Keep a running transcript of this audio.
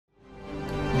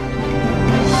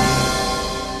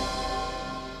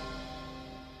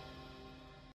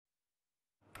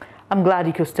I'm glad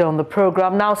you could stay on the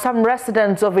program. Now, some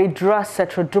residents of Ejura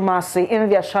in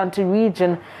the Ashanti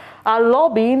region are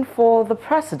lobbying for the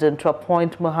president to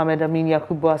appoint Mohammed Amin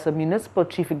Yakubu as a municipal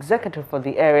chief executive for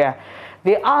the area.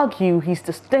 They argue he's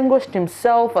distinguished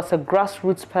himself as a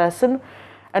grassroots person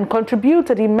and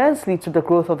contributed immensely to the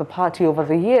growth of the party over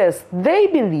the years. They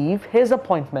believe his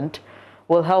appointment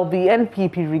will help the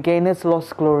NPP regain its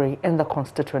lost glory in the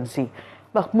constituency.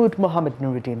 Mahmoud Mohammed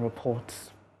Nuruddin reports.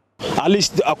 At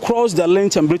least across the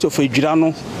length and breadth of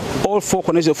Ejura, all four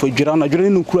corners of Ejura, the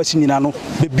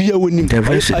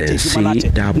residents say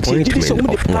the appointment of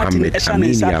Mohammed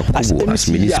Amin Yakubu as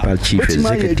municipal chief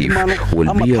executive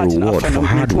will be a reward for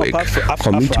hard work,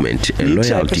 commitment, and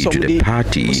loyalty to the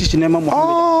party.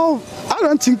 Oh, I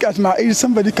don't think at my age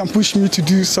somebody can push me to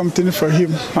do something for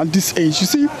him at this age. You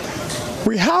see,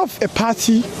 we have a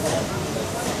party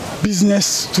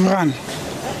business to run,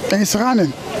 and it's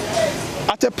running.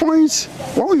 At a point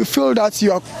when we feel that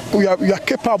you are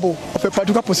capable of a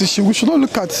particular position, we should not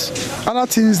look at other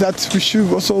things that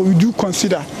we do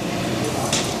consider.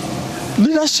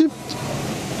 Leadership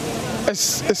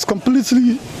is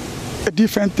completely a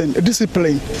different thing, a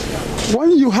discipline.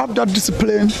 When you have that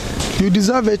discipline, you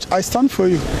deserve it. I stand for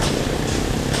you.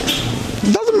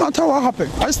 It doesn't matter what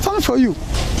happens. I stand for you.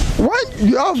 When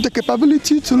you have the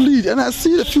capability to lead, and I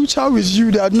see the future with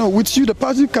you, that no, with you the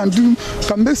party can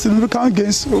make significant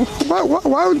gains.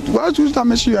 Why should I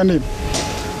mention your name?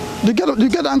 You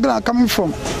get angry I'm coming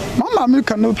from. Mama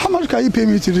American, how much can you pay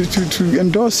me to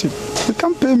endorse him? You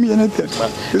can't pay me anything.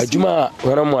 Ejuma,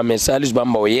 Mohammed Salisu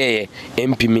Bamba oye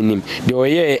MP minim. The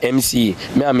oye MCE.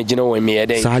 Me amejina wo me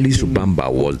yede. Salisu Bamba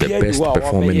was the best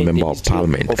performing member of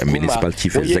parliament and municipal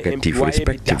chief executive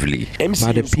respectively.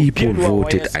 But the people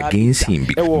voted against him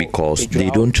because they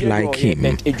don't like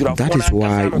him. That is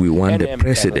why we want the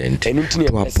president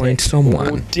to appoint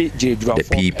someone the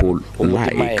people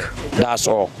like. That's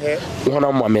all.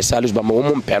 Mohammed Salisu Bamba wo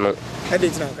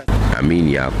Amin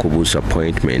Yakubu's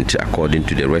appointment, according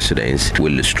to the residents,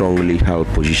 will strongly help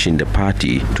position the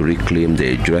party to reclaim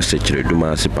the Ejura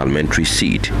parliamentary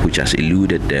seat, which has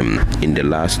eluded them in the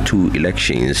last two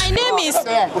elections. My name is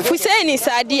Fuseni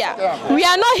Sadia. We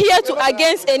are not here to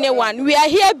against anyone. We are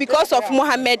here because of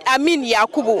Mohammed Amin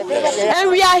Yakubu, and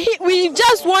we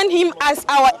just want him as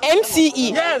our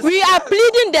MCE. Yes. We are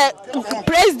pleading the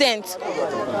president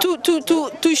to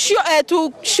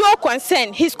show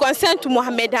concern, his concern to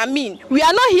Mohammed Amin. We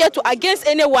are not here to against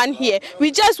anyone here.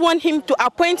 We just want him to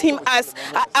appoint him as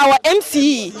our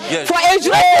MCE. Yes. For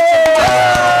Ejura.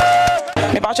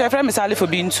 Me bacho efre me sale for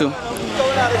bintu.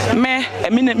 Me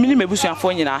mebusu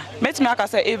afo nyina. Metimi aka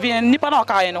say even nipa na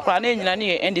oka ye no kra na nyina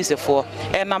ne NDC for.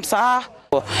 And I'm sa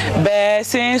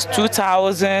since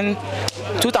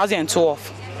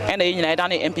 2012. And nyina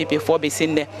done MPP for be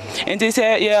seen there. And they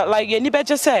say yeah like ye nipa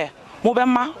just say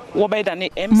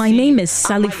my name is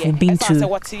Salifu Bintu.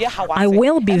 I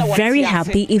will be very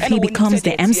happy if he becomes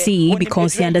the MCE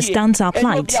because he understands our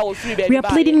plight. We are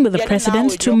pleading with the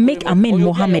president to make Amin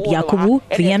Mohammed Yakubu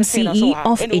the MCE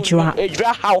of Ejura.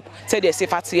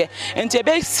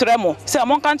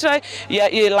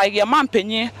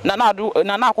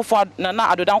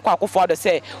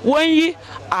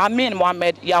 Amin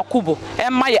Mohammed Yakubu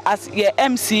as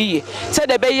MCE said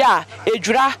the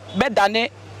Ejura bedane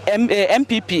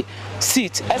MPP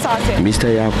seat. Mr.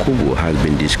 Yakubu has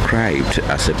been described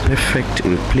as a perfect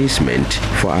replacement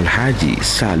for Alhaji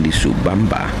Salisu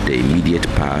Bamba, the immediate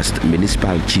past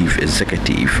municipal chief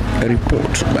executive. A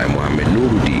report by Mohammed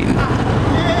Nuruddin.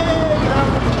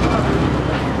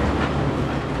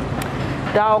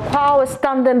 Dao Kwao is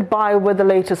standing by with the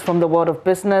latest from the world of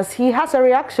business. He has a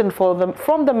reaction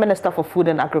from the Minister for Food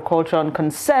and Agriculture on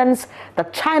concerns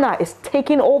that China is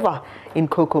taking over in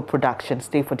cocoa production.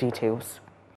 Stay for details.